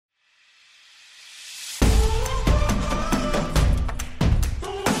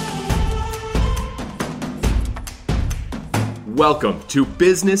Welcome to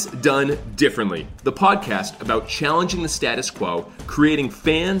Business Done Differently, the podcast about challenging the status quo, creating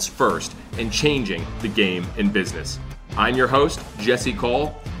fans first, and changing the game in business. I'm your host, Jesse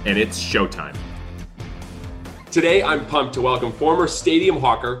Cole, and it's showtime. Today, I'm pumped to welcome former stadium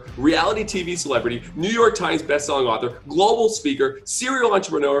hawker, reality TV celebrity, New York Times bestselling author, global speaker, serial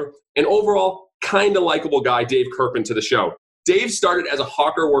entrepreneur, and overall kind of likable guy, Dave Kerpen, to the show. Dave started as a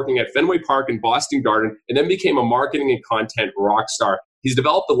hawker working at Fenway Park in Boston Garden and then became a marketing and content rock star. He's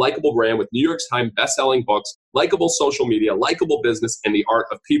developed a likable brand with New York Times best-selling books, likable social media, likable business, and the art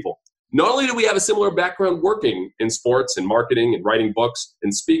of people. Not only do we have a similar background working in sports and marketing and writing books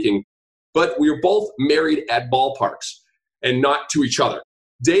and speaking, but we are both married at ballparks and not to each other.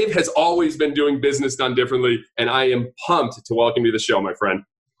 Dave has always been doing business done differently, and I am pumped to welcome you to the show, my friend.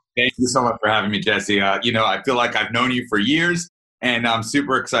 Thank you so much for having me, Jesse. I feel like I've known you for years, and I'm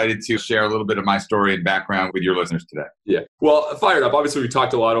super excited to share a little bit of my story and background with your listeners today. Yeah. Well, fired up. Obviously, we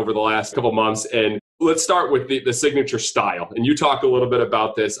talked a lot over the last couple of months, and let's start with the signature style. And you talked a little bit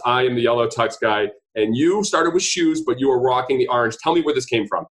about this. I am the yellow tux guy, and you started with shoes, but you were rocking the orange. Tell me where this came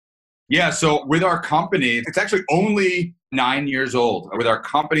from. Yeah, so with our company, it's actually only 9 years old. With our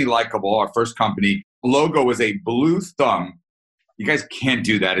company, Likeable, our first company, logo was a blue thumb. You guys can't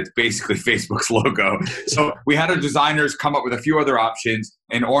do that. It's basically Facebook's logo. So we had our designers come up with a few other options.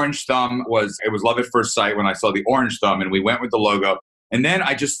 An orange thumb was love at first sight when I saw the orange thumb, and we went with the logo. And then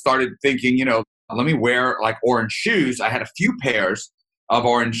I just started thinking, let me wear like orange shoes. I had a few pairs of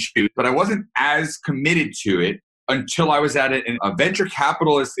orange shoes, but I wasn't as committed to it until I was at a venture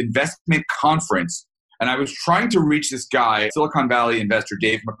capitalist investment conference. And I was trying to reach this guy, Silicon Valley investor,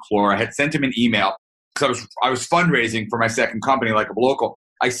 Dave McClure. I had sent him an email because I was fundraising for my second company, Likeable Local.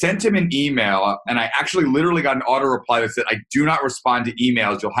 I sent him an email, and I actually literally got an auto reply that said, I do not respond to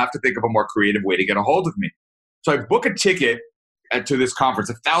emails. You'll have to think of a more creative way to get a hold of me. So I book a ticket to this conference,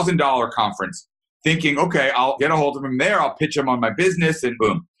 $1,000 conference, thinking, okay, I'll get a hold of him there. I'll pitch him on my business, and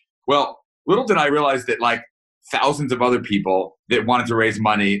boom. Well, little did I realize that like thousands of other people that wanted to raise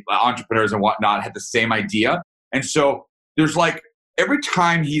money, entrepreneurs and whatnot, had the same idea. And so there's like, every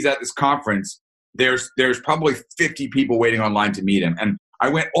time he's at this conference, there's probably 50 people waiting online to meet him. And I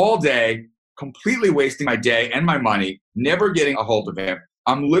went all day, completely wasting my day and my money, never getting a hold of him.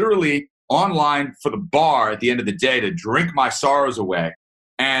 I'm literally online for the bar at the end of the day to drink my sorrows away.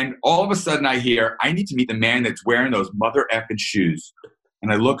 And all of a sudden I hear, I need to meet the man that's wearing those mother effing shoes.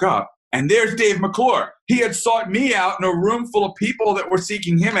 And I look up, and there's Dave McClure. He had sought me out in a room full of people that were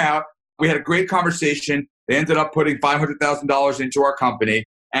seeking him out. We had a great conversation. They ended up putting $500,000 into our company.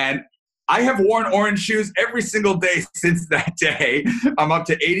 And I have worn orange shoes every single day since that day. I'm up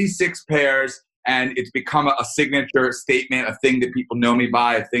to 86 pairs, and it's become a signature statement, a thing that people know me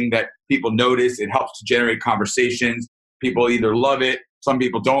by, a thing that people notice. It helps to generate conversations. People either love it. Some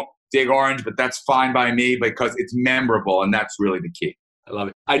people don't dig orange, but that's fine by me because it's memorable, and that's really the key. I love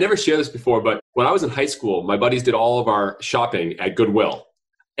it. I never shared this before, but when I was in high school, my buddies did all of our shopping at Goodwill.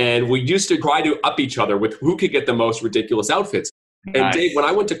 And we used to try to up each other with who could get the most ridiculous outfits. And Nice. Dave, when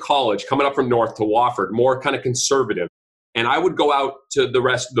I went to college, coming up from North to Wofford, more kind of conservative, and I would go out to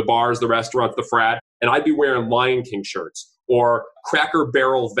the bars, the restaurants, the frat, and I'd be wearing Lion King shirts or Cracker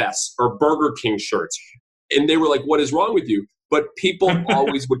Barrel vests or Burger King shirts. And they were like, what is wrong with you? But people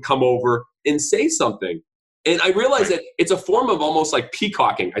always would come over and say something. And I realized that it's a form of almost like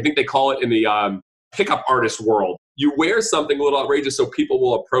peacocking. I think they call it in the pickup artist world. You wear something a little outrageous so people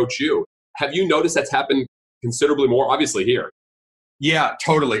will approach you. Have you noticed that's happened considerably more, obviously, here? Yeah,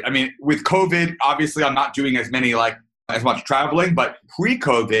 totally. I mean, with COVID, obviously I'm not doing as much traveling, but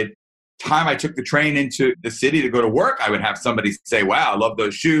pre-COVID, time I took the train into the city to go to work, I would have somebody say, wow, I love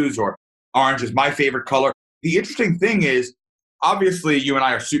those shoes, or orange is my favorite color. The interesting thing is, obviously you and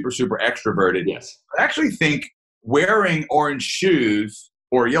I are super, super extroverted. Yes. I actually think wearing orange shoes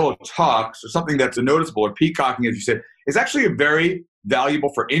or yellow tux or something that's noticeable, or peacocking, as you said, is actually very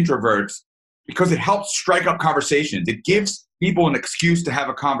valuable for introverts because it helps strike up conversations. It gives people an excuse to have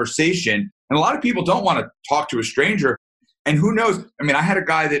a conversation. And a lot of people don't want to talk to a stranger. And who knows? I mean, I had a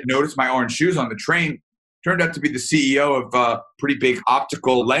guy that noticed my orange shoes on the train, turned out to be the CEO of a pretty big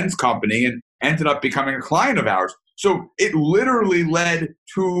optical lens company, and ended up becoming a client of ours. So it literally led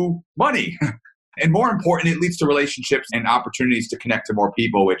to money. And more important, it leads to relationships and opportunities to connect to more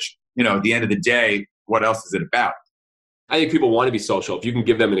people, which, at the end of the day, what else is it about? I think people want to be social. If you can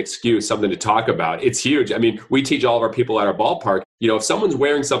give them an excuse, something to talk about, it's huge. I mean, we teach all of our people at our ballpark, if someone's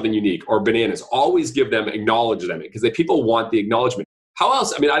wearing something unique or bananas, always acknowledge them because people want the acknowledgement. How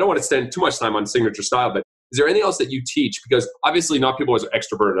else? I mean, I don't want to spend too much time on signature style, but is there anything else that you teach? Because obviously not people as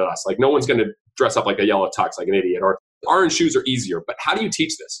extroverted as us. Like no one's going to dress up like a yellow tux like an idiot, or Orange shoes are easier, but how do you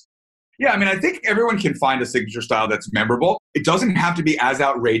teach this? Yeah, I mean, I think everyone can find a signature style that's memorable. It doesn't have to be as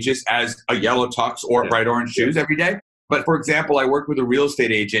outrageous as a yellow tux or bright orange shoes every day. But for example, I worked with a real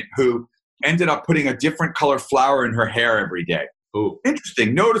estate agent who ended up putting a different color flower in her hair every day. Ooh.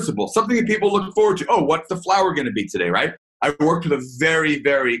 Interesting, noticeable, something that people look forward to. Oh, what's the flower going to be today, right? I worked with a very,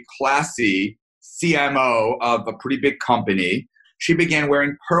 very classy CMO of a pretty big company. She began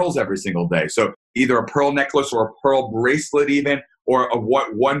wearing pearls every single day. So either a pearl necklace or a pearl bracelet even, or a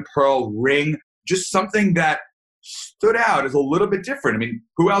one pearl ring, just something that stood out as a little bit different. I mean,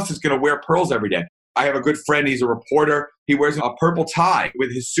 who else is going to wear pearls every day? I have a good friend. He's a reporter. He wears a purple tie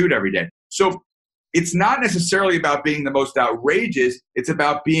with his suit every day. So it's not necessarily about being the most outrageous. It's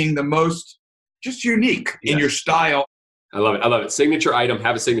about being the most just unique in your style. I love it. I love it. Signature item,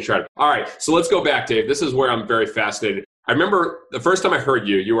 have a signature item. All right. So let's go back, Dave. This is where I'm very fascinated. I remember the first time I heard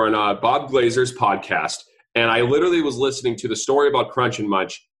you, you were on Bob Glazer's podcast. And I literally was listening to the story about Crunch and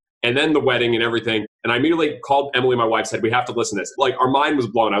Munch and then the wedding and everything. And I immediately called Emily, my wife, said, we have to listen to this. Like, our mind was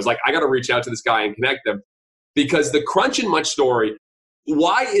blown. I was like, I got to reach out to this guy and connect them. Because the Crunch and Munch story,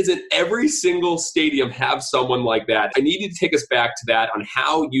 why isn't every single stadium have someone like that? I need you to take us back to that on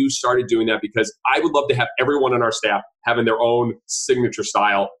how you started doing that, because I would love to have everyone on our staff having their own signature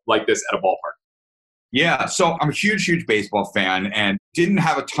style like this at a ballpark. Yeah, so I'm a huge, huge baseball fan and didn't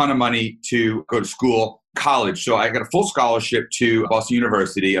have a ton of money to go to school, college. So I got a full scholarship to Boston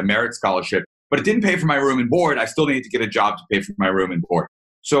University, a merit scholarship, but it didn't pay for my room and board. I still needed to get a job to pay for my room and board.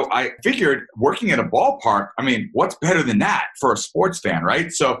 So I figured working at a ballpark, I mean, what's better than that for a sports fan,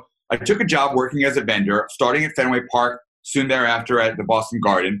 right? So I took a job working as a vendor, starting at Fenway Park, soon thereafter at the Boston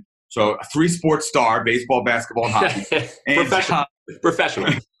Garden. So a 3-sport star, baseball, basketball, and hockey. And, Professional.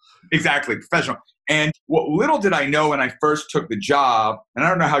 Exactly, professional. And what little did I know when I first took the job, and I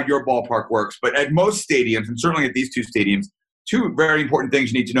don't know how your ballpark works, but at most stadiums, and certainly at these two stadiums, two very important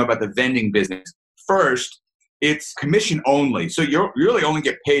things you need to know about the vending business. First, it's commission only. So you really only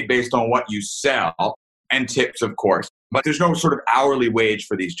get paid based on what you sell and tips, of course. But there's no sort of hourly wage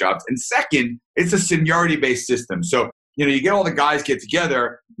for these jobs. And second, it's a seniority-based system. So, you get all the guys get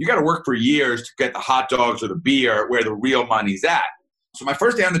together. You got to work for years to get the hot dogs or the beer where the real money's at. So my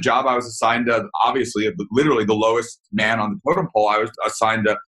first day on the job, I was assigned to, obviously, literally the lowest man on the totem pole. I was assigned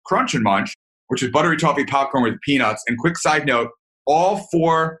to Crunch and Munch, which is buttery toffee popcorn with peanuts. And quick side note, all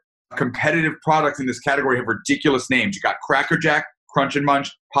 4 competitive products in this category have ridiculous names. You got Cracker Jack, Crunch and Munch,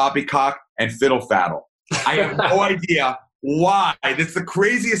 Poppycock, and Fiddle Faddle. I have no idea why. That's the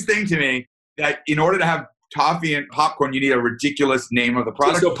craziest thing to me, that in order to have toffee and popcorn, you need a ridiculous name of the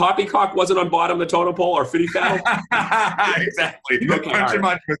product. So Poppycock wasn't on bottom of the totem pole, or Fitty Faddle? Exactly. Crunch and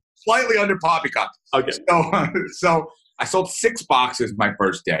Munch was slightly under Poppycock. Okay. So I sold 6 boxes my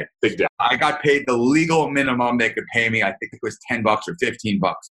first day. Big deal. I got paid the legal minimum they could pay me. I think it was $10 or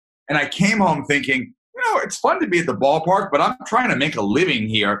 $15. And I came home thinking, it's fun to be at the ballpark, but I'm trying to make a living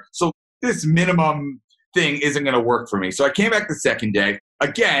here. So this minimum thing isn't going to work for me. So I came back the second day.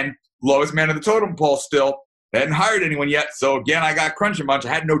 Again, lowest man of the totem pole still. They hadn't hired anyone yet. So again, I got Crunch and Munch.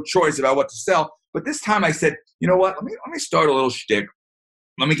 I had no choice about what to sell. But this time I said, you know what? Let me start a little shtick.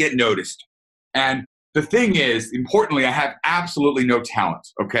 Let me get noticed. And the thing is, importantly, I have absolutely no talent,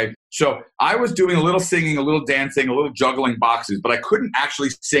 okay? So I was doing a little singing, a little dancing, a little juggling boxes, but I couldn't actually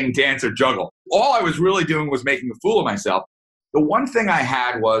sing, dance, or juggle. All I was really doing was making a fool of myself. The one thing I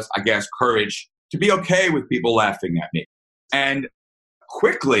had was, I guess, courage to be okay with people laughing at me. And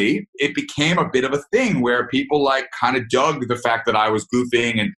quickly, it became a bit of a thing where people kind of dug the fact that I was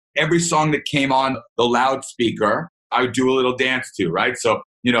goofing, and every song that came on the loudspeaker, I would do a little dance to, right? So,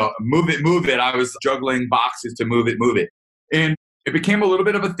 move it, move it. I was juggling boxes to move it, move it. And it became a little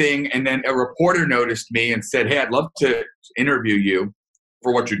bit of a thing. And then a reporter noticed me and said, hey, I'd love to interview you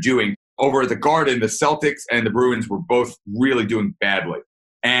for what you're doing. Over at the Garden, the Celtics and the Bruins were both really doing badly.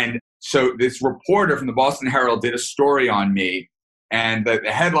 And so this reporter from the Boston Herald did a story on me. And the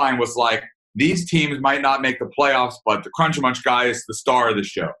headline was like, these teams might not make the playoffs, but the Crunch and Munch guy is the star of the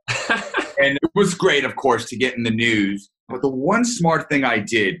show. And it was great, of course, to get in the news. But the one smart thing I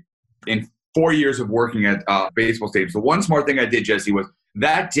did in 4 years of working at baseball stadiums, the one smart thing I did, Jesse, was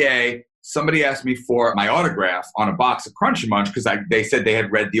that day somebody asked me for my autograph on a box of Crunch and Munch because they said they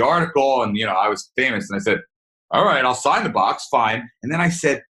had read the article and, I was famous. And I said, all right, I'll sign the box, fine. And then I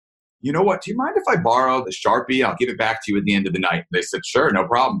said, you know what, do you mind if I borrow the Sharpie? I'll give it back to you at the end of the night. They said, sure, no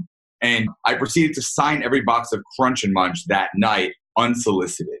problem. And I proceeded to sign every box of Crunch and Munch that night,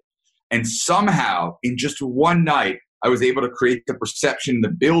 unsolicited. And somehow, in just one night, I was able to create the perception in the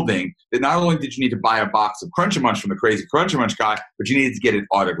building that not only did you need to buy a box of Crunch and Munch from the crazy Crunch and Munch guy, but you needed to get it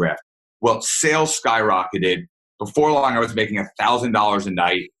autographed. Well, sales skyrocketed. Before long, I was making $1,000 a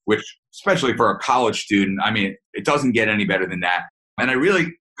night, which, especially for a college student, I mean, it doesn't get any better than that. And I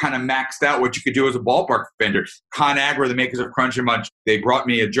really kind of maxed out what you could do as a ballpark vendor. ConAgra, the makers of Crunch and Munch, they brought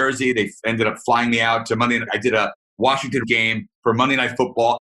me a jersey. They ended up flying me out to Monday night. I did a Washington game for Monday Night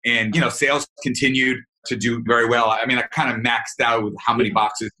Football, and sales continued to do very well. I mean, I kind of maxed out with how many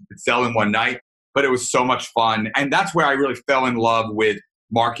boxes you could sell in one night, but it was so much fun. And that's where I really fell in love with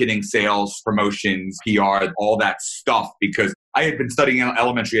marketing, sales, promotions, PR, all that stuff, because I had been studying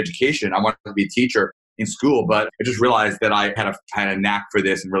elementary education. I wanted to be a teacher in school, but I just realized that I had a knack for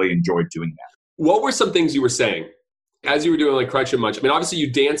this and really enjoyed doing that. What were some things you were saying as you were doing like Crunch and Munch? I mean, obviously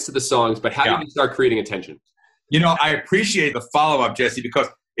you danced to the songs, but how did you start creating attention? I appreciate the follow-up, Jesse, because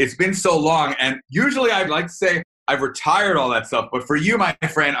it's been so long. And usually I'd like to say I've retired all that stuff. But for you, my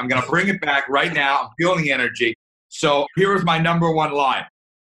friend, I'm going to bring it back right now. I'm feeling the energy. So here is my number one line.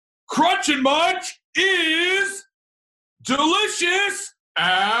 Crunch and Munch is delicious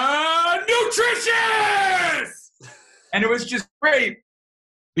and nutritious. And it was just great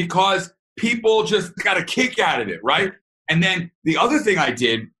because people just got a kick out of it, right? And then the other thing I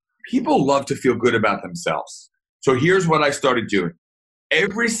did, people love to feel good about themselves. So here's what I started doing.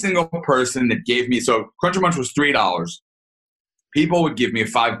 Every single person that gave me, so Crunch and Munch was $3. People would give me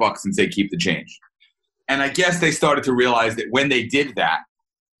 $5 and say, keep the change. And I guess they started to realize that when they did that,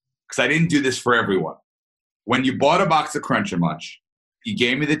 because I didn't do this for everyone, when you bought a box of Crunch and Munch, you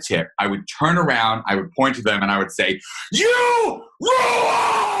gave me the tip, I would turn around, I would point to them, and I would say, you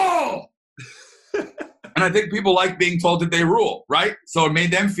rule! And I think people like being told that they rule, right? So it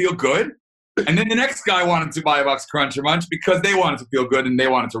made them feel good. And then the next guy wanted to buy a box of Crunch and Munch because they wanted to feel good and they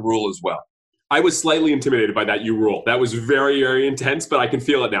wanted to rule as well. I was slightly intimidated by that you rule. That was very, very intense, but I can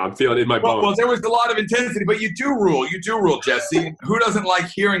feel it now. I'm feeling it in my bones. Well, there was a lot of intensity, but you do rule. You do rule, Jesse. Who doesn't like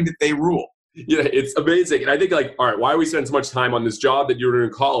hearing that they rule? Yeah, it's amazing. And I think all right, why are we spending so much time on this job that you were doing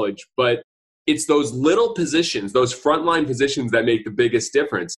in college? But it's those little positions, those frontline positions that make the biggest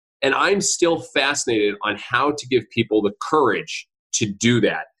difference. And I'm still fascinated on how to give people the courage to do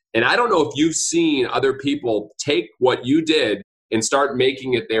that. And I don't know if you've seen other people take what you did and start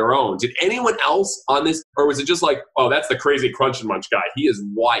making it their own. Did anyone else on this, or was it just like, oh, that's the crazy Crunch and Munch guy. He is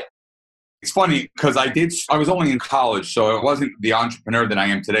wild. It's funny because I was only in college, so I wasn't the entrepreneur that I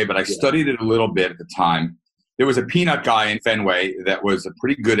am today, but I studied it a little bit at the time. There was a peanut guy in Fenway that was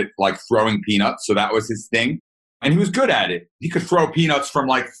pretty good at like throwing peanuts. So that was his thing. And he was good at it. He could throw peanuts from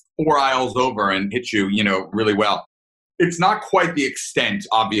like 4 aisles over and hit you, really well. It's not quite the extent,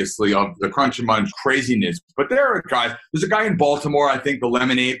 obviously, of the Crunch and Munch craziness, but there are guys. There's a guy in Baltimore, I think, the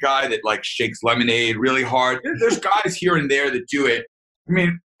lemonade guy that like shakes lemonade really hard. There's guys here and there that do it. I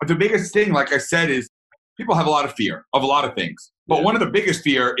mean, the biggest thing, like I said, is people have a lot of fear of a lot of things. But one of the biggest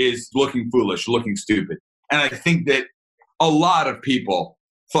fear is looking foolish, looking stupid. And I think that a lot of people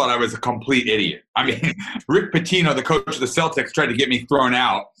thought I was a complete idiot. I mean, Rick Pitino, the coach of the Celtics, tried to get me thrown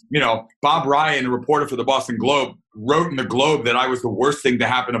out. Bob Ryan, a reporter for the Boston Globe, wrote in the Globe that I was the worst thing to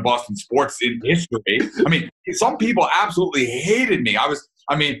happen to Boston sports in history. I mean, some people absolutely hated me.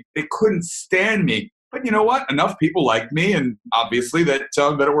 They couldn't stand me. But you know what? Enough people liked me, and obviously that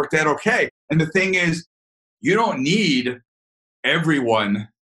it worked out okay. And the thing is, you don't need everyone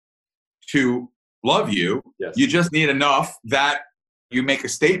to love you. Yes. You just need enough that you make a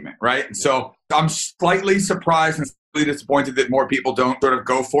statement, right? And so I'm slightly surprised and slightly disappointed that more people don't sort of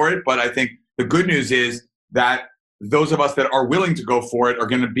go for it. But I think the good news is that those of us that are willing to go for it are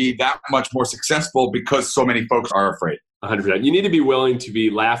going to be that much more successful because so many folks are afraid. 100%. You need to be willing to be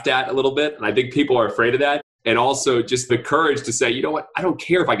laughed at a little bit. And I think people are afraid of that. And also just the courage to say, you know what, I don't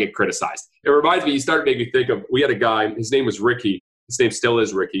care if I get criticized. It reminds me, you started making me think of, we had a guy, his name was Ricky. His name still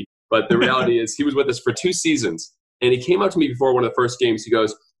is Ricky. But the reality is he was with us for 2 seasons. And he came up to me before one of the first games. He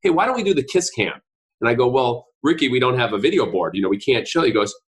goes, hey, why don't we do the Kiss Cam? And I go, well, Ricky, we don't have a video board. We can't show. He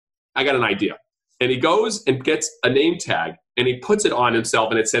goes, I got an idea. And he goes and gets a name tag and he puts it on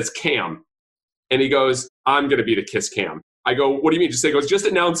himself and it says Cam. And he goes, I'm going to be the Kiss Cam. I go, what do you mean? He goes, just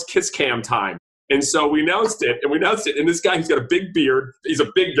announce Kiss Cam time. And so we announced it. And this guy, he's got a big beard. He's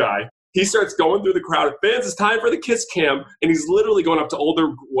a big guy. He starts going through the crowd. Fans, it's time for the Kiss Cam. And he's literally going up to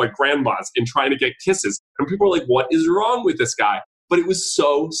older grandmas and trying to get kisses. And people are like, what is wrong with this guy? But it was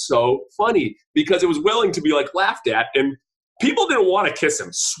so, so funny because it was willing to be laughed at. And people didn't want to kiss him.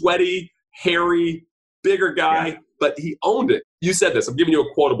 Sweaty, hairy, bigger guy. Yeah. But he owned it. You said this. I'm giving you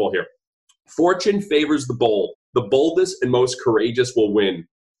a quotable here. Fortune favors the bold. The boldest and most courageous will win.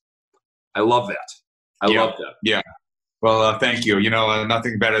 I love that. I love that. Yeah. Well, thank you.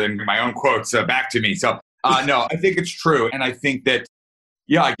 Nothing better than my own quotes back to me. So, no, I think it's true. And I think that,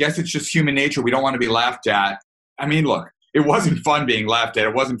 I guess it's just human nature. We don't want to be laughed at. I mean, look, it wasn't fun being laughed at.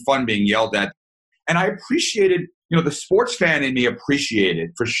 It wasn't fun being yelled at. And I appreciated, the sports fan in me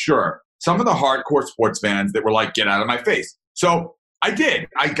appreciated, for sure, some of the hardcore sports fans that were like, get out of my face. So I did.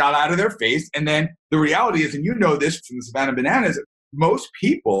 I got out of their face. And then the reality is, and you know this from the Savannah Bananas, most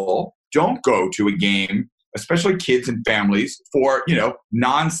people don't go to a game, especially kids and families, for,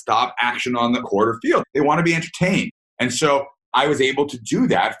 nonstop action on the court or field. They want to be entertained. And so I was able to do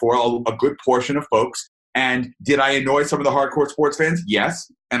that for a good portion of folks. And did I annoy some of the hardcore sports fans?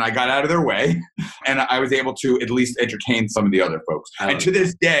 Yes. And I got out of their way. And I was able to at least entertain some of the other folks. And to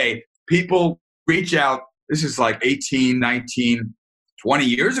this day, people reach out. This is like 18, 19, 20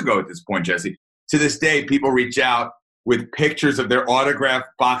 years ago at this point, Jesse. To this day, people reach out with pictures of their autographed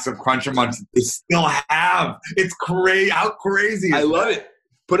box of Crunch 'N Munch. They still have. It's crazy. How crazy I love it.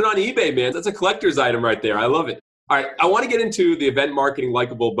 Put it on eBay, man. That's a collector's item right there. I love it. All right. I want to get into the event marketing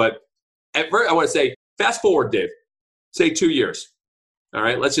likable, but at first I want to say, fast forward, Dave, say 2 years. All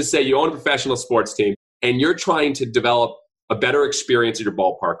right. Let's just say you own a professional sports team and you're trying to develop a better experience at your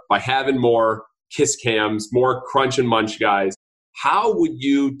ballpark by having more kiss cams, more Crunch 'N Munch guys. How would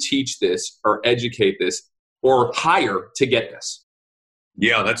you teach this or educate this or hire to get this?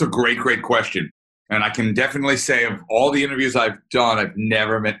 Yeah, that's a great, great question. And I can definitely say of all the interviews I've done, I've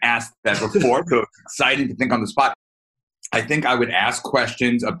never been asked that before. So it's exciting to think on the spot. I think I would ask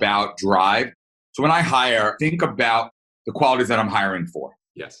questions about drive. So when I hire, think about the qualities that I'm hiring for.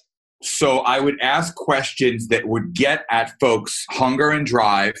 Yes. So I would ask questions that would get at folks' hunger and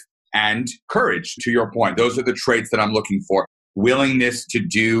drive and courage, to your point. Those are the traits that I'm looking for. Willingness to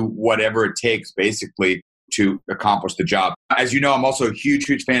do whatever it takes, basically, to accomplish the job. As you know, I'm also a huge,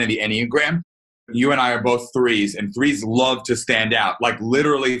 huge fan of the Enneagram. You and I are both threes, and threes love to stand out. Like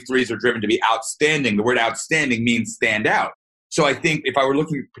literally, threes are driven to be outstanding. The word outstanding means stand out. So I think if I were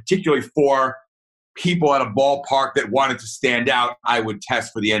looking particularly for people at a ballpark that wanted to stand out, I would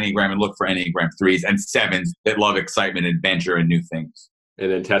test for the Enneagram and look for Enneagram 3s and 7s that love excitement, adventure, and new things.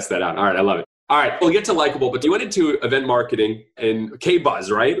 And then test that out. All right, I love it. All right, we'll get to likable, but you went into event marketing and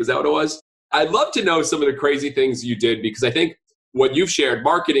K-Buzz, right? Was that what it was? I'd love to know some of the crazy things you did, because I think what you've shared,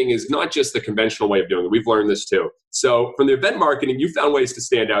 marketing is not just the conventional way of doing it. We've learned this too. So from the event marketing, you found ways to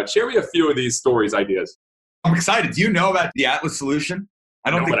stand out. Share me a few of these stories, ideas. I'm excited. Do you know about the Atlas solution? I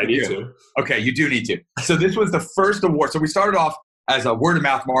don't think I need to. Okay, you do need to. So this was the first award. So we started off as a word of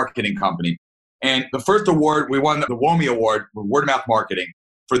mouth marketing company. And the first award, we won the WOMI Award for word of mouth marketing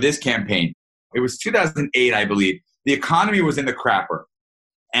for this campaign. It was 2008, I believe. The economy was in the crapper.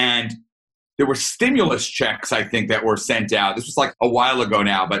 And there were stimulus checks, I think, that were sent out. This was like a while ago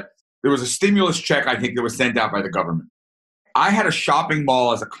now, but there was a stimulus check, I think, that was sent out by the government. I had a shopping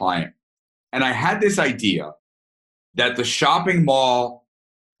mall as a client. And I had this idea that the shopping mall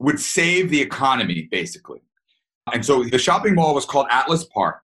would save the economy, basically. And so the shopping mall was called Atlas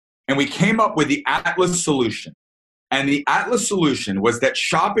Park. And we came up with the Atlas solution. And the Atlas solution was that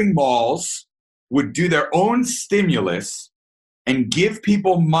shopping malls would do their own stimulus and give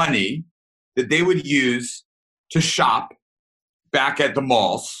people money that they would use to shop back at the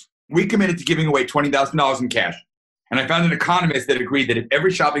malls. We committed to giving away $20,000 in cash. And I found an economist that agreed that if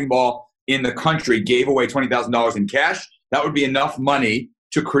every shopping mall in the country gave away $20,000 in cash, that would be enough money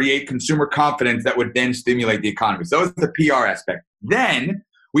to create consumer confidence that would then stimulate the economy. So that was the PR aspect. Then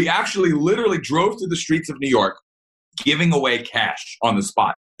we actually literally drove through the streets of New York giving away cash on the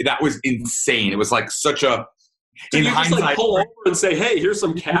spot. That was insane. It was like such a... So in hindsight, just like pull over and say, hey, here's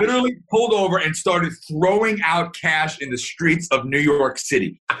some cash. Literally pulled over and started throwing out cash in the streets of New York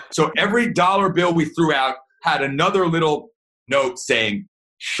City. So every dollar bill we threw out had another little note saying,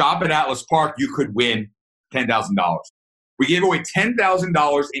 shop at Atlas Park, you could win $10,000. We gave away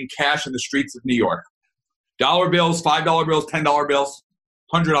 $10,000 in cash in the streets of New York. Dollar bills, $5 bills, $10 bills,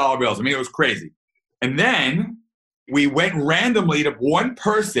 $100 bills. I mean, it was crazy. And then we went randomly to one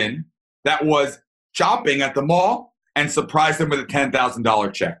person that was shopping at the mall and surprised them with a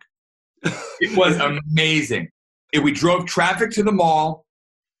 $10,000 check. It was amazing. We drove traffic to the mall.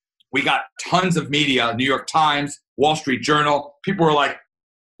 We got tons of media, New York Times, Wall Street Journal. People were like,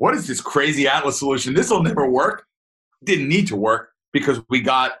 what is this crazy Atlas solution? This will never work. Didn't need to work because we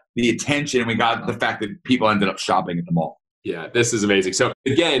got the attention and we got the fact that people ended up shopping at the mall. Yeah, this is amazing. So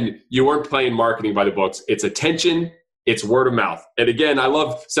again, you weren't playing marketing by the books. It's attention. It's word of mouth. And again, I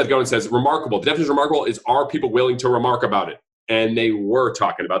love Seth Godin says remarkable. The definition of remarkable is, are people willing to remark about it? And they were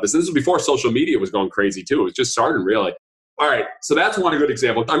talking about this. And this was before social media was going crazy too. It was just starting really. All right. So that's one good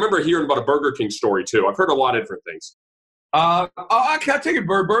example. I remember hearing about a Burger King story too. I've heard a lot of different things. I'll take it.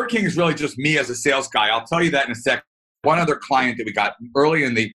 Burger King is really just me as a sales guy. I'll tell you that in a sec. One other client that we got early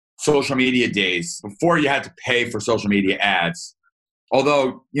in the social media days, before you had to pay for social media ads.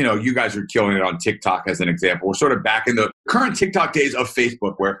 Although, you guys are killing it on TikTok as an example. We're sort of back in the current TikTok days of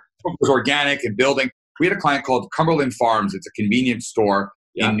Facebook where it was organic and building. We had a client called Cumberland Farms. It's a convenience store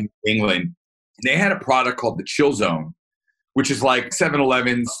in New England. And they had a product called the Chill Zone, which is like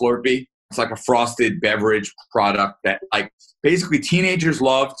 7-Eleven Slurpee. It's like a frosted beverage product that basically teenagers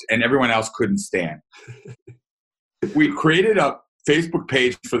loved and everyone else couldn't stand. We created a Facebook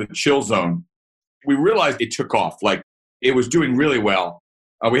page for the Chill Zone. We realized it took off. It was doing really well.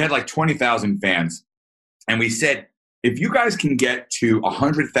 We had 20,000 fans. And we said, if you guys can get to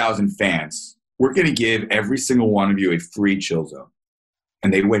 100,000 fans, we're going to give every single one of you a free Chill Zone.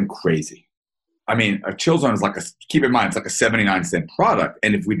 And they went crazy. I mean, a Chill Zone is keep in mind, it's like a 79-cent product.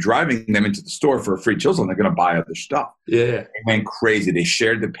 And if we're driving them into the store for a free Chill Zone, they're going to buy other stuff. Yeah. They went crazy. They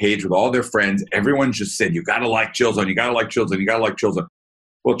shared the page with all their friends. Everyone just said, you got to like Chill Zone. You got to like Chill Zone. You got to like Chill Zone.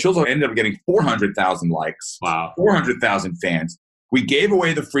 Well, Chill Zone ended up getting 400,000 likes. Wow. 400,000 fans. We gave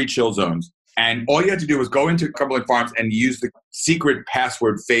away the free Chill Zones. And all you had to do was go into Cumberland Farms and use the secret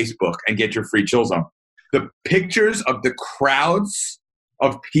password Facebook and get your free Chill Zone. The pictures of the crowds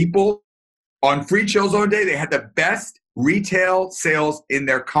of people on free Chill Zone day, they had the best retail sales in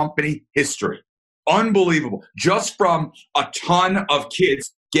their company history. Unbelievable. Just from a ton of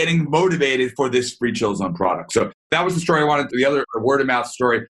kids getting motivated for this free Chill Zone product. So that was the story I wanted, the other word of mouth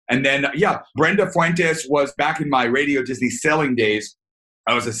story. And then, Brenda Fuentes was back in my Radio Disney selling days.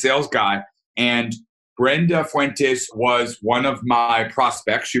 I was a sales guy, and Brenda Fuentes was one of my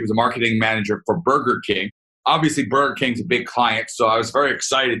prospects. She was a marketing manager for Burger King. Obviously, Burger King's a big client, so I was very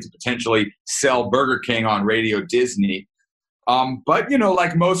excited to potentially sell Burger King on Radio Disney. But,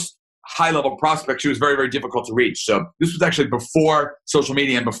 like most high-level prospects, she was very, very difficult to reach. So this was actually before social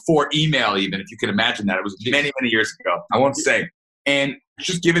media and before email even, if you can imagine that. It was many, many years ago. I won't say. And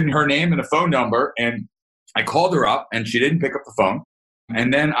just given her name and a phone number, and I called her up, and she didn't pick up the phone.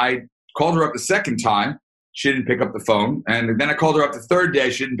 And then I called her up the second time. She didn't pick up the phone. And then I called her up the third day.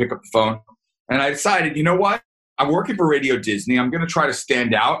 She didn't pick up the phone. And I decided, you know what? I'm working for Radio Disney. I'm going to try to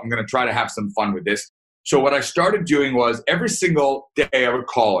stand out. I'm going to try to have some fun with this. So what I started doing was every single day I would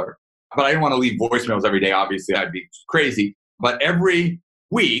call her. But I didn't want to leave voicemails every day. Obviously, I'd be crazy. But every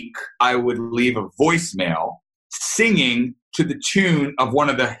week, I would leave a voicemail singing to the tune of one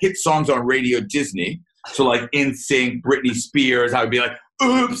of the hit songs on Radio Disney. So like NSYNC, Britney Spears. I would be like,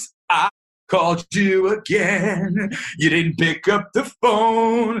 oops, I called you again. You didn't pick up the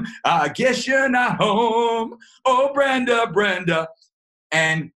phone. I guess you're not home. Oh, Brenda.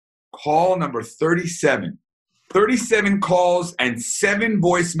 And call number 37. 37 calls and 7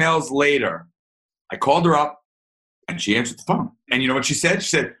 voicemails later, I called her up and she answered the phone. And you know what she said? She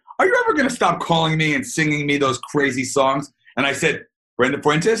said, are you ever going to stop calling me and singing me those crazy songs? And I said, Brenda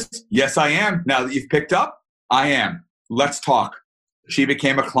Fuentes, yes, I am. Now that you've picked up, I am. Let's talk. She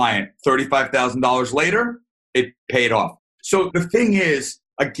became a client. $35,000 later, it paid off. So the thing is,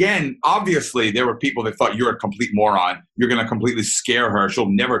 again, obviously there were people that thought you're a complete moron. You're going to completely scare her. She'll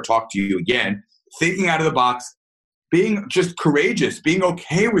never talk to you again. Thinking out of the box, being just courageous, being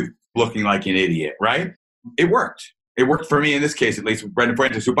okay with looking like an idiot, right? It worked. It worked for me in this case, at least with Brenda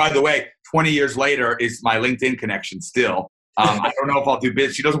Fuentes, who, by the way, 20 years later is my LinkedIn connection still. I don't know if I'll do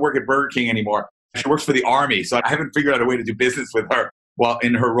business. She doesn't work at Burger King anymore. She works for the Army, so I haven't figured out a way to do business with her while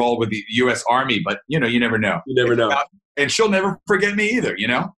in her role with the U.S. Army. But, you never know. You never know. And she'll never forget me either,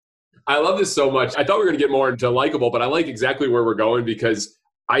 I love this so much. I thought we were going to get more into likable, but I like exactly where we're going because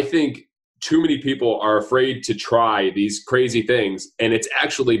I think too many people are afraid to try these crazy things. And it's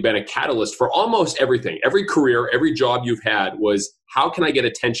actually been a catalyst for almost everything. Every career, every job you've had was, how can I get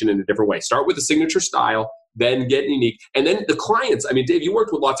attention in a different way? Start with a signature style, then get unique. And then the clients, I mean, Dave, you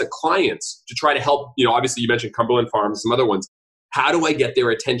worked with lots of clients to try to help, obviously you mentioned Cumberland Farms, some other ones. How do I get their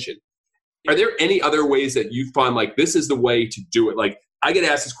attention? Are there any other ways that you find this is the way to do it? I get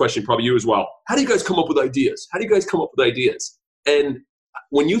asked this question, probably you as well. How do you guys come up with ideas? And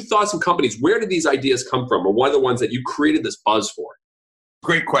when you thought some companies, where did these ideas come from? Or one of the ones that you created this buzz for?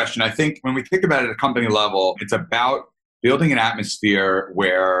 Great question. I think when we think about it at a company level, it's about building an atmosphere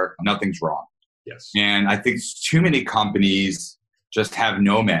where nothing's wrong. Yes. And I think too many companies just have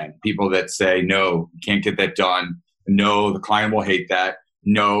no men, people that say, no, you can't get that done. No, the client will hate that.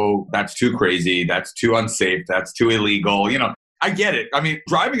 No, that's too crazy. That's too unsafe. That's too illegal. I get it. I mean,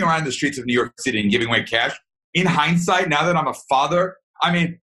 driving around the streets of New York City and giving away cash, in hindsight, now that I'm a father,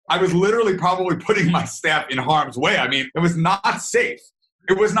 I was literally probably putting my staff in harm's way. It was not safe.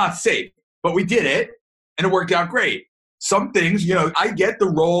 It was not safe. But we did it, and it worked out great. Some things, I get the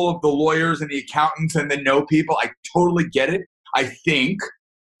role of the lawyers and the accountants and the know people. I totally get it. I think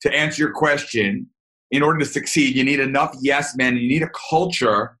to answer your question, in order to succeed, you need enough yes men. You need a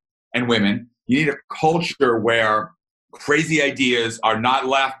culture, and women, you need a culture where crazy ideas are not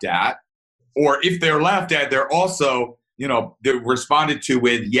laughed at, or if they're laughed at, they're also, they're responded to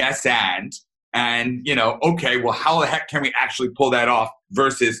with yes and, okay, well, how the heck can we actually pull that off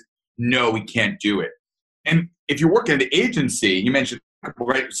versus no, we can't do it. And if you're working at an agency, you mentioned,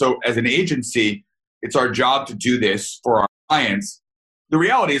 right? So as an agency, it's our job to do this for our clients. The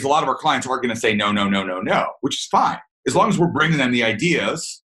reality is a lot of our clients aren't going to say no, which is fine. As long as we're bringing them the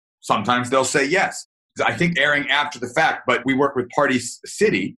ideas, sometimes they'll say yes. I think airing after the fact, but we work with Party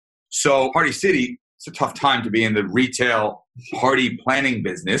City. So Party City, it's a tough time to be in the retail party planning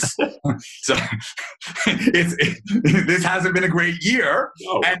business. So this hasn't been a great year.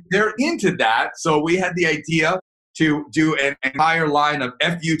 No. And they're into that. So we had the idea to do an entire line of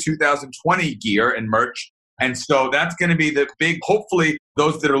FU 2020 gear and merch. And so that's going to be the big, hopefully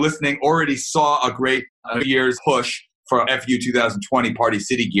those that are listening already saw a great year's push for FU 2020 Party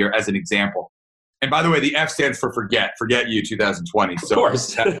City gear as an example. And by the way, the F stands for forget you 2020. So of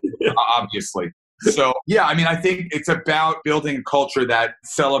course. Obviously. So yeah, I think it's about building a culture that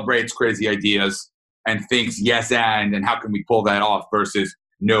celebrates crazy ideas and thinks yes and how can we pull that off versus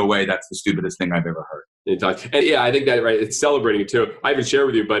no way, that's the stupidest thing I've ever heard. And yeah, I think that, right, it's celebrating it too. I haven't shared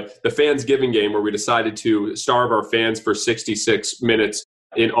with you, but the Fans Giving game where we decided to starve our fans for 66 minutes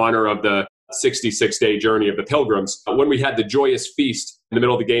in honor of the 66-day journey of the Pilgrims. When we had the joyous feast in the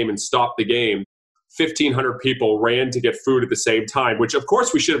middle of the game and stopped the game, 1,500 people ran to get food at the same time, which of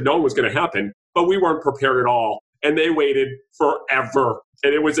course we should have known was going to happen, but we weren't prepared at all. And they waited forever.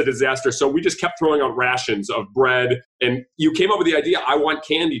 And it was a disaster. So we just kept throwing out rations of bread. And you came up with the idea, I want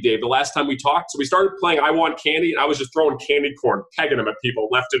candy, Dave, the last time we talked. So we started playing I want candy, and I was just throwing candy corn, pegging them at people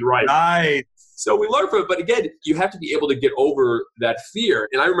left and right. Nice. So we learned from it. But again, you have to be able to get over that fear.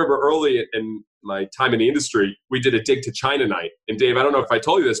 And I remember early in my time in the industry, we did a Dig to China night. And Dave, I don't know if I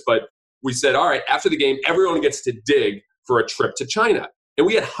told you this, but we said, all right, after the game, everyone gets to dig for a trip to China. And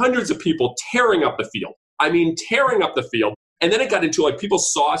we had hundreds of people tearing up the field. Tearing up the field. And then it got into people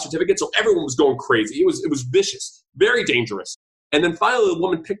saw certificates, so everyone was going crazy. It was vicious, very dangerous. And then finally the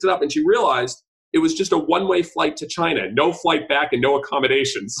woman picked it up and she realized it was just a one-way flight to China, no flight back and no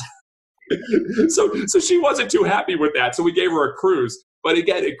accommodations. So she wasn't too happy with that. So we gave her a cruise. But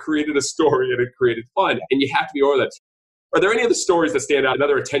again, it created a story and it created fun. And you have to be over that. Are there any other stories that stand out?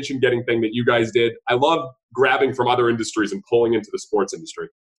 Another attention-getting thing that you guys did? I love grabbing from other industries and pulling into the sports industry.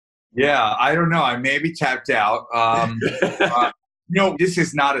 Yeah, I don't know. I may be tapped out. This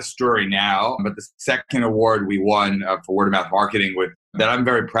is not a story now, but the second award we won for word of mouth marketing that I'm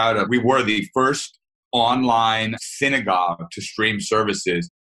very proud of. We were the first online synagogue to stream services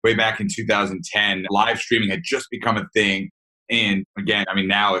way back in 2010. Live streaming had just become a thing. And again,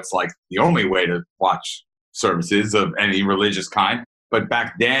 now it's like the only way to watch services of any religious kind. But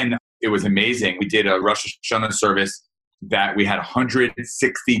back then, it was amazing. We did a Rosh Hashanah service that we had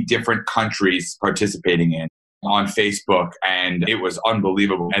 160 different countries participating in on Facebook. And it was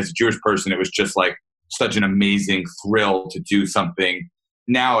unbelievable. As a Jewish person, it was just like such an amazing thrill to do something.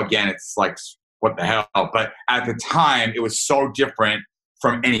 Now, again, it's like, what the hell? But at the time, it was so different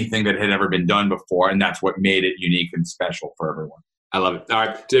from anything that had ever been done before. And that's what made it unique and special for everyone. I love it. All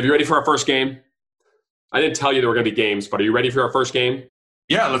right. Dave, you ready for our first game? I didn't tell you there were going to be games, but are you ready for our first game?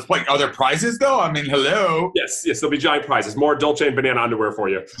 Yeah, let's play. Are there prizes, though? Hello. Yes, there'll be giant prizes. More Dolce & Banana underwear for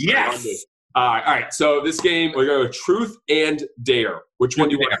you. Yes. All right. So this game, we're going to Truth and Dare. Which one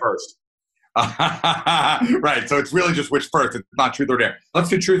do you want first? Right. So it's really just which first. It's not Truth or Dare. Let's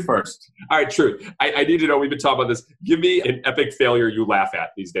do Truth first. All right, Truth. I need to know, we've been talking about this. Give me an epic failure you laugh at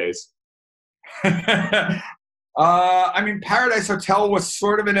these days. Paradise Hotel was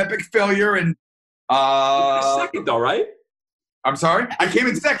sort of an epic failure. And second, though, right? I'm sorry? I came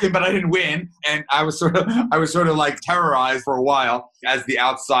in second, but I didn't win. And I was sort of like terrorized for a while as the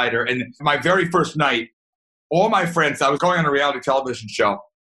outsider. And my very first night, all my friends, I was going on a reality television show.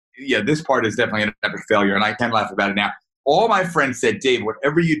 Yeah, this part is definitely an epic failure, and I can laugh about it now. All my friends said, Dave,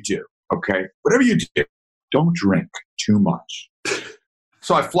 whatever you do, don't drink too much.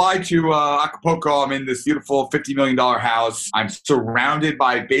 So I fly to Acapulco. I'm in this beautiful $50 million house. I'm surrounded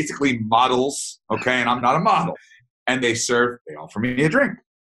by basically models, and I'm not a model. And they offer me a drink.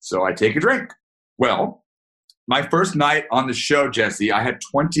 So I take a drink. Well, my first night on the show, Jesse, I had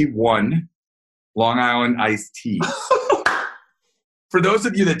 21 Long Island iced teas. For those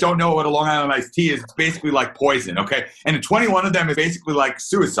of you that don't know what a Long Island iced tea is, it's basically like poison, And 21 of them is basically like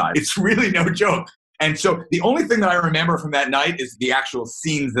suicide. It's really no joke. And so the only thing that I remember from that night is the actual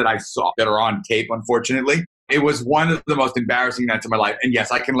scenes that I saw that are on tape, unfortunately. It was one of the most embarrassing nights of my life. And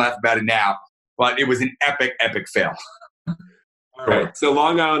yes, I can laugh about it now, but it was an epic, epic fail. All right. So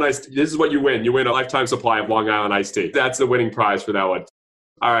Long Island iced tea. This is what you win. You win a lifetime supply of Long Island iced tea. That's the winning prize for that one.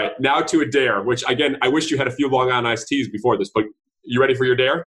 All right. Now to a dare, which again, I wish you had a few Long Island iced teas before this, but you ready for your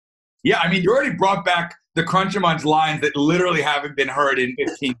dare? Yeah. I mean, you already brought back the Crunch 'em Munch lines that literally haven't been heard in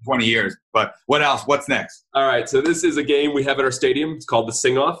 15, 20 years. But what else? What's next? All right. So this is a game we have at our stadium. It's called the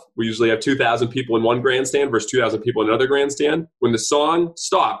Sing-Off. We usually have 2,000 people in one grandstand versus 2,000 people in another grandstand. When the song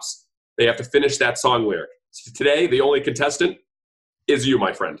stops, they have to finish that song lyric. So today, the only contestant is you,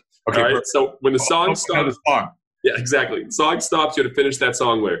 my friend. Okay. All right. So when the song stops, the song. yeah, exactly. The song stops, you have to finish that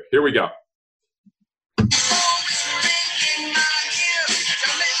song lyric. Here we go.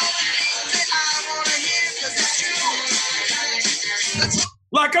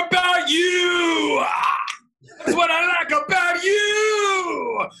 Like about you. That's what I like about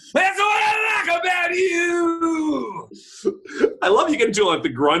you. That's what I like about you. I love you getting to like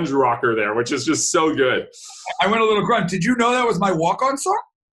the grunge rocker there, which is just so good. I went a little grunge. Did you know that was my walk-on song?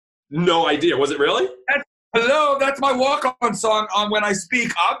 No idea. Was it really? Hello, that's my walk-on song on When I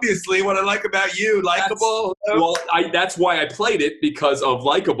Speak. Obviously, what I like about you, likable. Well, that's why I played it, because of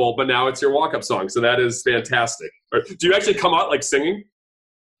likable, but now it's your walk-up song. So that is fantastic. Do you actually come out like singing?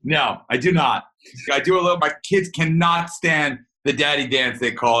 No, I do not. I do a little. My kids cannot stand the daddy dance,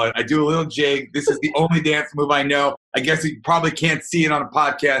 they call it. I do a little jig. This is the only dance move I know. I guess you probably can't see it on a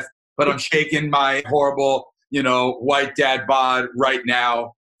podcast, but I'm shaking my horrible, white dad bod right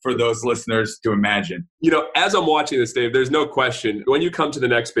now for those listeners to imagine. As I'm watching this, Dave, there's no question. When you come to the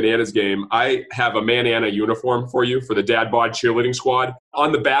next Bananas game, I have a Manana uniform for you for the Dad Bod cheerleading squad.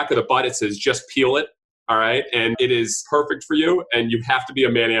 On the back of the butt, it says, just peel it. All right. And it is perfect for you. And you have to be a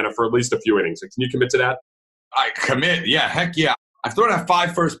Manana for at least a few innings. Can you commit to that? I commit. Yeah. Heck yeah. I've thrown out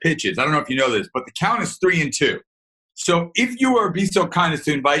 5 first pitches. I don't know if you know this, but the count is 3-2. So if you were be so kind as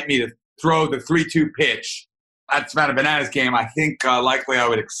to invite me to throw the 3-2 pitch at Savannah Bananas game, I think likely I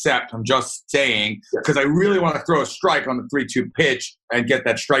would accept. I'm just saying, because I really want to throw a strike on the 3-2 pitch and get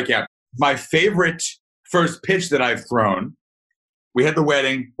that strikeout. My favorite first pitch that I've thrown, we had the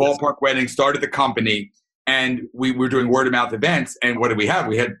wedding, ballpark wedding, started the company, and we were doing word of mouth events. And what did we have?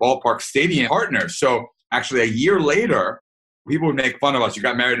 We had ballpark stadium partners. So actually a year later, people would make fun of us. You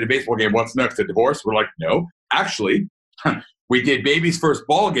got married at a baseball game. What's next? A divorce? We're like, no. Actually, we did baby's first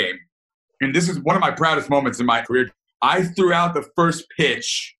ball game. And this is one of my proudest moments in my career. I threw out the first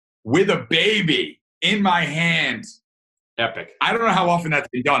pitch with a baby in my hand. Epic. I don't know how often that's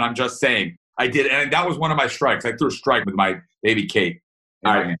been done. I'm just saying. I did. And that was one of my strikes. I threw a strike with my baby Kate.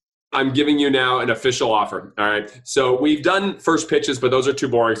 All right. I'm giving you now an official offer. All right. So we've done first pitches, but those are too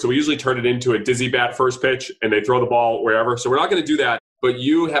boring. So we usually turn it into a dizzy bat first pitch and they throw the ball wherever. So we're not going to do that. But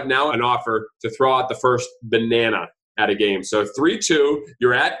you have now an offer to throw out the first banana at a game. So 3-2,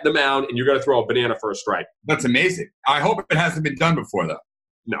 you're at the mound and you're going to throw a banana for a strike. That's amazing. I hope it hasn't been done before, though.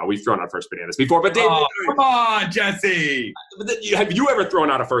 No, we've thrown out first bananas before. But Dave, come on, Jesse. Have you ever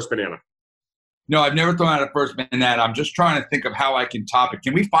thrown out a first banana? No, I've never thrown out a first banana. I'm just trying to think of how I can top it.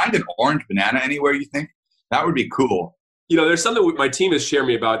 Can we find an orange banana anywhere, you think? That would be cool. There's something my team has shared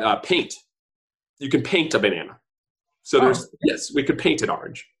me about paint. You can paint a banana. So yes, we could paint it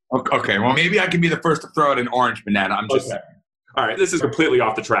orange. Okay, well, maybe I can be the first to throw out an orange banana. I'm just saying. All right, this is completely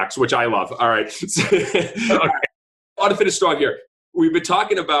off the tracks, which I love. All right. Okay. I want to finish strong here. We've been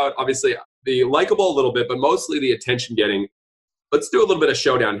talking about, obviously, the likable a little bit, but mostly the attention getting. Let's do a little bit of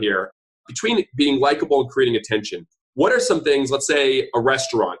showdown here. Between being likable and creating attention, what are some things, let's say, a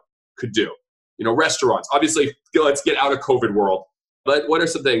restaurant could do? Restaurants. Obviously, let's get out of COVID world. But what are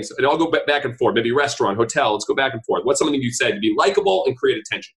some things? And I'll go back and forth. Maybe restaurant, hotel. Let's go back and forth. What's something you said to be likable and create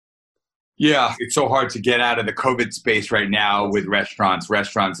attention? Yeah, it's so hard to get out of the COVID space right now with restaurants.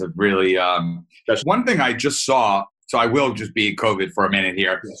 Restaurants have really one thing I just saw, so I will just be COVID for a minute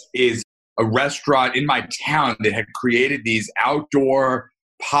here, is a restaurant in my town that had created these outdoor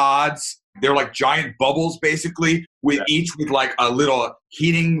pods. They're like giant bubbles, basically, with each with like a little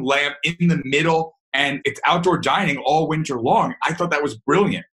heating lamp in the middle. And it's outdoor dining all winter long. I thought that was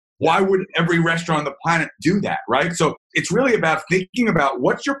brilliant. Why wouldn't every restaurant on the planet do that, right? So it's really about thinking about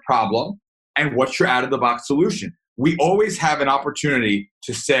what's your problem and what's your out-of-the-box solution. We always have an opportunity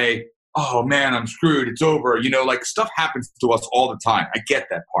to say, oh, man, I'm screwed. It's over. Stuff happens to us all the time. I get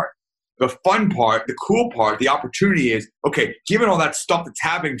that part. The fun part, the cool part, the opportunity is, okay, given all that stuff that's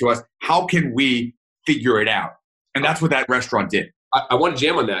happening to us, how can we figure it out? And that's what that restaurant did. I want to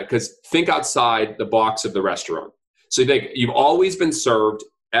jam on that because think outside the box of the restaurant. So you think you've always been served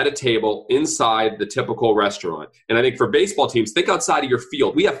at a table inside the typical restaurant. And I think for baseball teams, think outside of your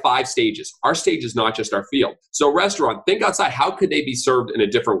field. We have 5 stages. Our stage is not just our field. So restaurant, think outside. How could they be served in a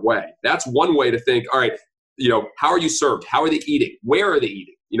different way? That's one way to think, all right, how are you served? How are they eating? Where are they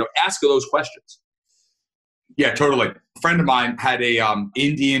eating? Ask those questions. Yeah, totally. A friend of mine had a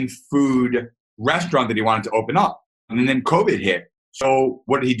Indian food restaurant that he wanted to open up. And then COVID hit. So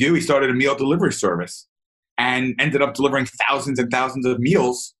what did he do? He started a meal delivery service and ended up delivering thousands and thousands of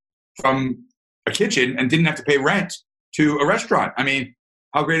meals from a kitchen and didn't have to pay rent to a restaurant. I mean,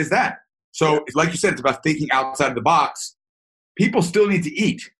 how great is that? So like you said, it's about thinking outside the box. People still need to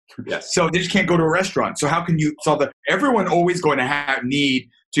eat. Yes. So they just can't go to a restaurant. So how can you solve that? Everyone always going to need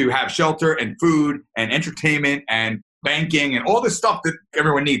to have shelter and food and entertainment and banking and all this stuff that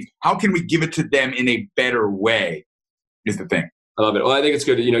everyone needs. How can we give it to them in a better way is the thing. I love it. Well, I think it's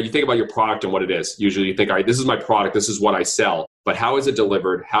good. You think about your product and what it is. Usually you think, all right, this is my product. This is what I sell. But how is it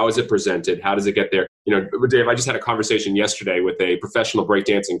delivered? How is it presented? How does it get there? Dave, I just had a conversation yesterday with a professional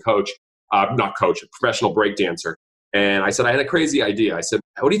breakdancing coach, a professional breakdancer. And I said, I had a crazy idea. I said,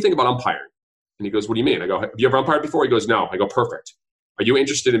 what do you think about umpiring? And he goes, what do you mean? I go, have you ever umpired before? He goes, no. I go, perfect. Are you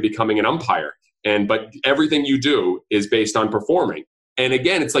interested in becoming an umpire? But everything you do is based on performing. And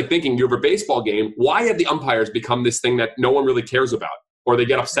again, it's like thinking you have a baseball game. Why have the umpires become this thing that no one really cares about or they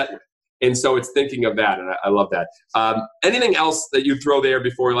get upset with? And so it's thinking of that. And I love that. Anything else that you throw there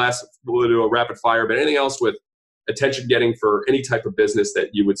before we'll do a rapid fire, but anything else with attention getting for any type of business that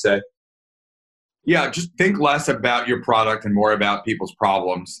you would say? Yeah, just think less about your product and more about people's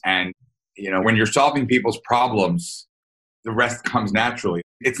problems. And, when you're solving people's problems, the rest comes naturally.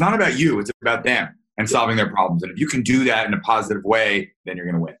 It's not about you. It's about them and solving their problems. And if you can do that in a positive way, then you're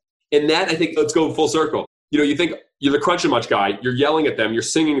going to win. And that, I think, let's go full circle. You think you're the Crunch and Much guy. You're yelling at them. You're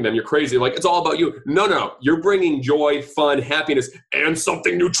singing to them. You're crazy. Like, it's all about you. No. You're bringing joy, fun, happiness, and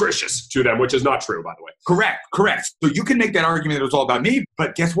something nutritious to them, which is not true, by the way. Correct. So you can make that argument that it was all about me,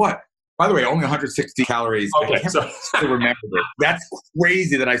 but guess what? By the way, only 160 calories. Okay, I can't still remember this. That's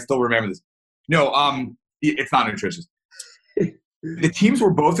crazy that I still remember this. No, it's not nutritious. The teams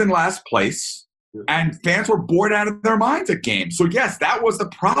were both in last place, and fans were bored out of their minds at games. So yes, that was the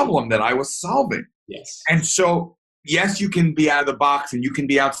problem that I was solving. Yes. And so, yes, you can be out of the box, and you can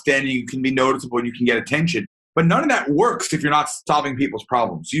be outstanding, you can be noticeable, and you can get attention. But none of that works if you're not solving people's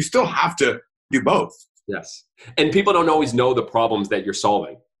problems. You still have to do both. Yes. And people don't always know the problems that you're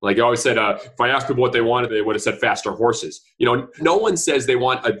solving. Like you always said, if I asked people what they wanted, they would have said faster horses. No one says they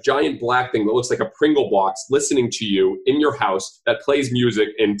want a giant black thing that looks like a Pringle box listening to you in your house that plays music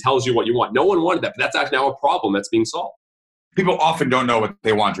and tells you what you want. No one wanted that, but that's actually now a problem that's being solved. People often don't know what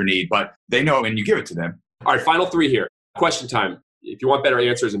they want or need, but they know when you give it to them. All right, final 3 here. Question time. If you want better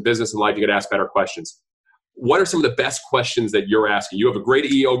answers in business and life, you got to ask better questions. What are some of the best questions that you're asking? You have a great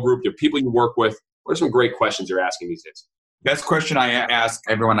EO group. You have people you work with. What are some great questions you're asking these days? Best question I ask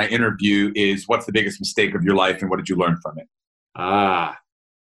everyone I interview is, what's the biggest mistake of your life and what did you learn from it?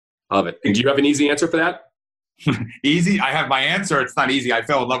 Love it. And do you have an easy answer for that? Easy? I have my answer. It's not easy. I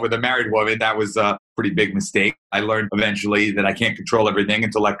fell in love with a married woman. That was a pretty big mistake. I learned eventually that I can't control everything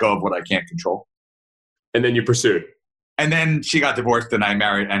and to let go of what I can't control. And then you pursued. And then she got divorced and I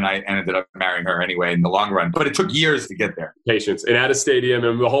ended up marrying her anyway in the long run. But it took years to get there. Patience. And at a stadium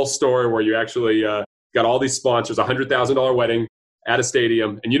and the whole story where you actually got all these sponsors, $100,000 wedding at a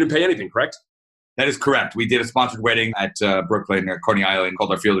stadium, and you didn't pay anything, correct? That is correct. We did a sponsored wedding at Brooklyn, Coney Island,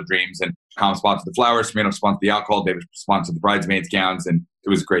 called our Field of Dreams. And Com sponsored the flowers, Smirnoff sponsored the alcohol, David sponsored the bridesmaids' gowns, and it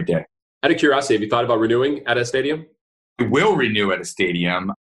was a great day. Out of curiosity, have you thought about renewing at a stadium? We will renew at a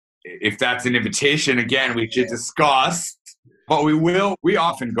stadium. If that's an invitation, again, we should discuss. But we will. We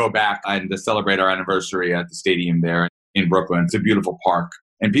often go back and celebrate our anniversary at the stadium there in Brooklyn. It's a beautiful park.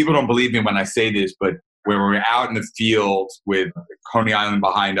 And people don't believe me when I say this, but when we're out in the field with Coney Island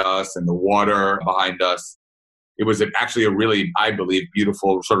behind us and the water behind us, it was actually a really, I believe,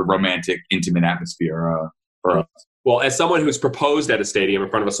 beautiful, sort of romantic, intimate atmosphere for us. Well, as someone who's proposed at a stadium in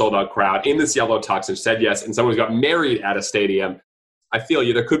front of a sold-out crowd in this yellow tux and said yes, and someone who's got married at a stadium, I feel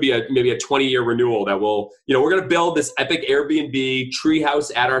there could be maybe a 20-year renewal that will, we're going to build this epic Airbnb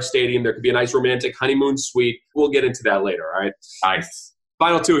treehouse at our stadium. There could be a nice romantic honeymoon suite. We'll get into that later, all right? Nice.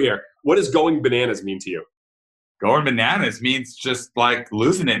 Final 2 here. What does going bananas mean to you? Going bananas means just like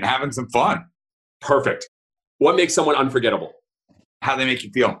losing it and having some fun. Perfect. What makes someone unforgettable? How they make you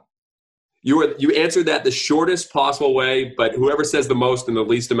feel. You answered that the shortest possible way, but whoever says the most in the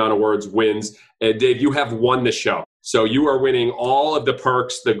least amount of words wins. Dave, you have won the show. So you are winning all of the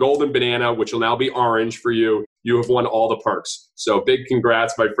perks, the golden banana, which will now be orange for you. You have won all the perks. So big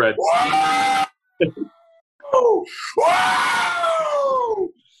congrats, my friend. Whoa! Whoa!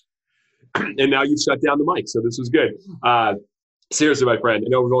 And now you've shut down the mic, so this was good. Seriously, my friend, I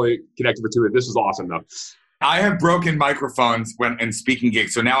know we've only connected for 2 minutes. This was awesome, though. I have broken microphones when in speaking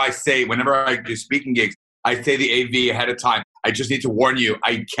gigs. So now I say, whenever I do speaking gigs, I say the AV ahead of time. I just need to warn you,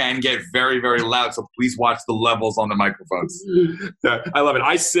 I can get very, very loud. So please watch the levels on the microphones. I love it.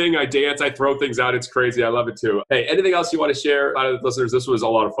 I sing, I dance, I throw things out. It's crazy. I love it too. Hey, anything else you want to share out of the listeners? This was a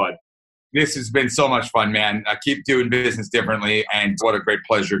lot of fun. This has been so much fun, man. Keep doing business differently. And what a great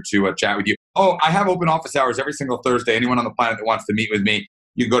pleasure to chat with you. Oh, I have open office hours every single Thursday. Anyone on the planet that wants to meet with me,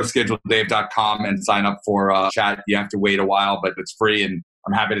 you can go to scheduledave.com and sign up for a chat. You have to wait a while, but it's free. And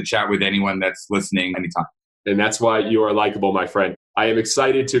I'm happy to chat with anyone that's listening anytime. And that's why you are likable, my friend. I am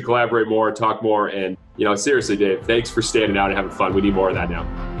excited to collaborate more, talk more. And, seriously, Dave, thanks for standing out and having fun. We need more of that now.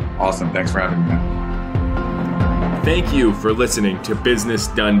 Awesome. Thanks for having me, man. Thank you for listening to Business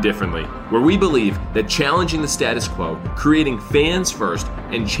Done Differently, where we believe that challenging the status quo, creating fans first,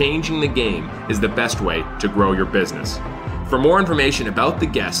 and changing the game is the best way to grow your business. For more information about the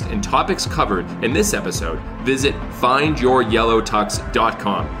guest and topics covered in this episode, visit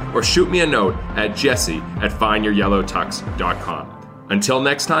findyouryellowtux.com or shoot me a note at jesse@findyouryellowtux.com. Until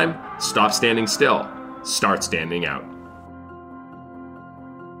next time, stop standing still, start standing out.